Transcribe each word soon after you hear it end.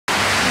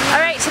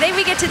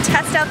to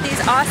test out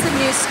these awesome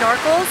new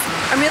snorkels.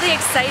 I'm really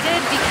excited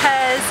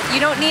because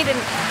you don't need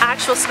an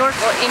actual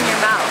snorkel in your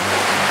mouth.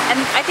 And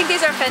I think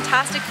these are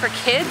fantastic for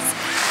kids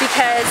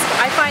because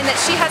I find that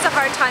she has a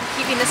hard time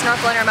keeping the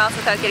snorkel in her mouth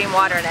without getting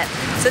water in it.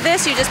 So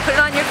this, you just put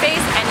it on your face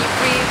and you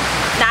breathe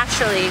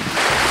naturally.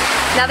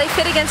 Now they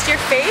fit against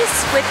your face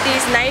with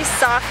these nice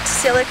soft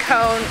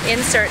silicone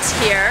inserts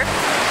here.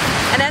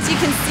 And as you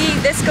can see,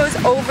 this goes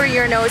over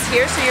your nose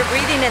here, so you're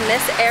breathing in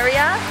this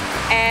area,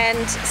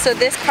 and so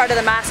this part of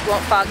the mask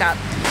won't fog up.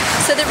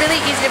 So they're really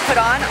easy to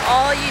put on.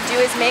 All you do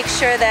is make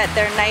sure that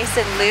they're nice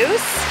and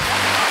loose,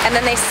 and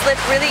then they slip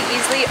really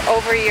easily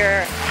over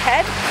your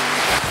head.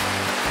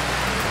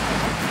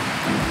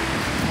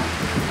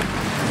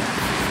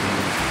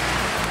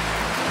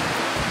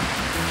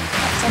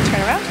 So turn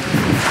around.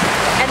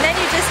 And then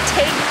you just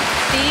take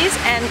these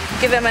and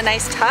give them a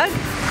nice tug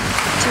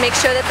to make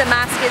sure that the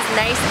mask is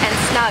nice and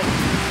snug.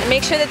 And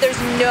make sure that there's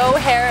no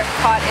hair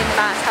caught in the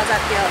mask. How's that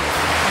feel?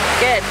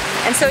 Good.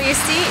 And so you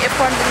see, it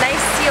forms a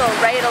nice seal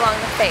right along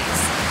the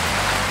face.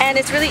 And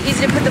it's really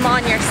easy to put them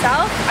on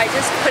yourself. I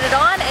just put it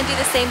on and do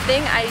the same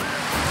thing. I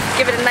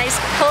give it a nice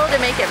pull to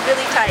make it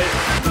really tight.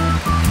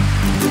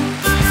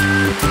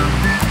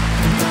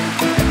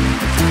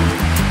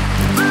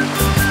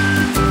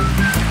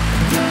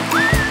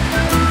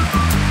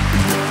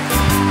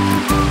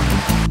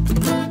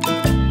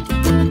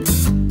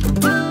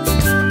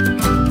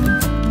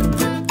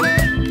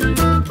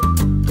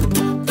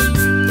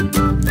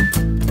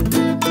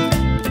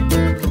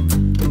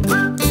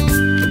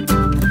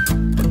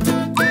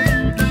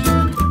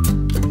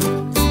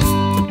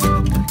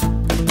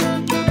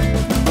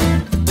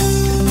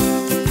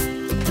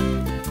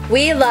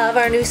 We love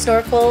our new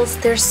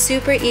snorkels. They're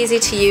super easy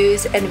to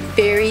use and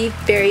very,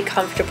 very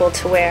comfortable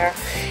to wear.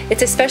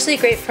 It's especially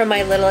great for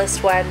my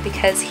littlest one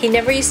because he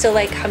never used to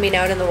like coming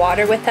out in the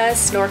water with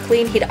us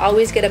snorkeling. He'd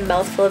always get a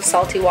mouthful of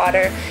salty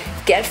water,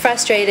 get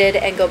frustrated,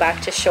 and go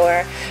back to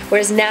shore.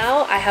 Whereas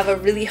now I have a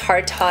really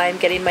hard time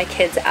getting my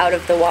kids out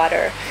of the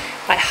water.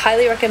 I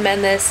highly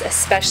recommend this,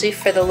 especially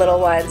for the little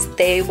ones.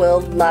 They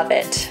will love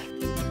it.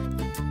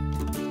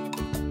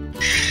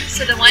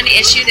 So the one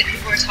issue that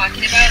people were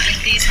talking about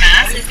with these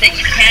masks is that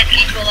you can't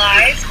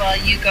equalize while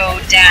you go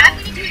down.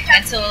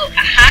 And so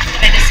a hack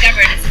that I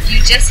discovered is if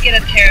you just get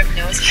a pair of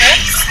nose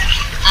clips,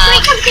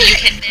 you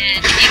can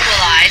then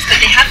equalize, but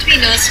they have to be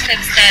nose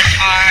clips that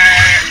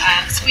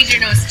are squeeze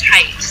your nose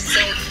tight. So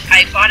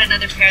I bought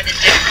another pair that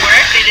didn't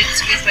work. They didn't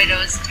squeeze my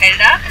nose tight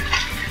enough.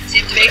 So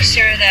you have to make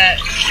sure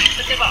that you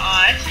put them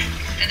on,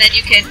 and then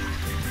they can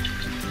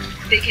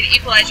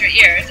equalize your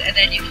ears, and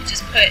then you can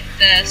just put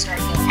the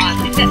snorkel on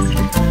like this.